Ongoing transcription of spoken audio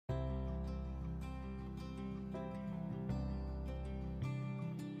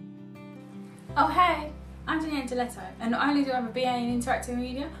Oh hey, I'm Danielle Diletto, and not only do I have a BA in Interactive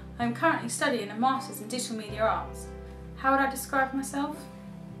Media, I am currently studying a Masters in Digital Media Arts. How would I describe myself?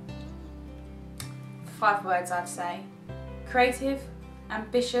 5 words I'd say. Creative,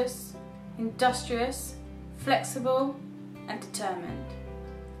 ambitious, industrious, flexible and determined.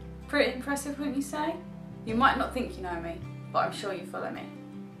 Pretty impressive, wouldn't you say? You might not think you know me, but I'm sure you follow me.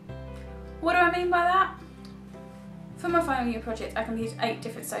 What do I mean by that? For my final year project, I completed 8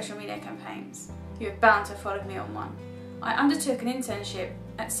 different social media campaigns. You are bound to have followed me on one. I undertook an internship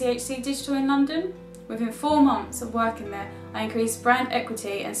at CHC Digital in London. Within 4 months of working there, I increased brand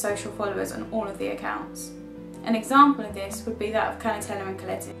equity and social followers on all of the accounts. An example of this would be that of Canatello and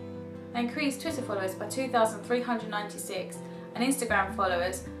Coletti. I increased Twitter followers by 2,396 and Instagram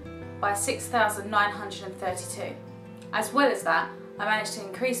followers by 6,932. As well as that, I managed to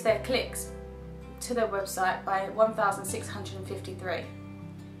increase their clicks to their website by 1,653.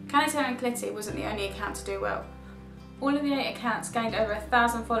 Canatello and Coletti wasn't the only account to do well. All of the 8 accounts gained over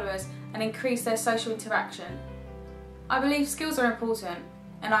 1,000 followers and increased their social interaction. I believe skills are important,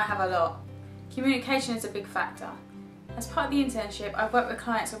 and I have a lot. Communication is a big factor. As part of the internship, I've worked with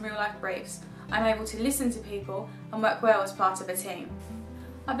clients on real life briefs. I'm able to listen to people and work well as part of a team.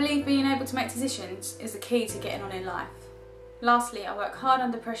 I believe being able to make decisions is the key to getting on in life. Lastly, I work hard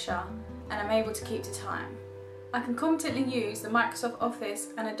under pressure and I'm able to keep to time. I can competently use the Microsoft Office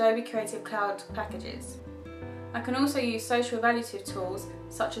and Adobe Creative Cloud packages. I can also use social evaluative tools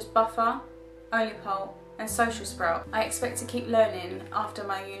such as Buffer, Olipol and Social Sprout. I expect to keep learning after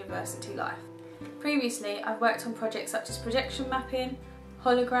my university life. Previously, I've worked on projects such as projection mapping,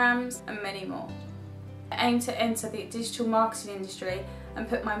 holograms and many more. I aim to enter the digital marketing industry and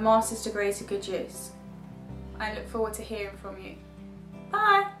put my master's degree to good use. I look forward to hearing from you.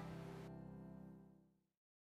 Bye!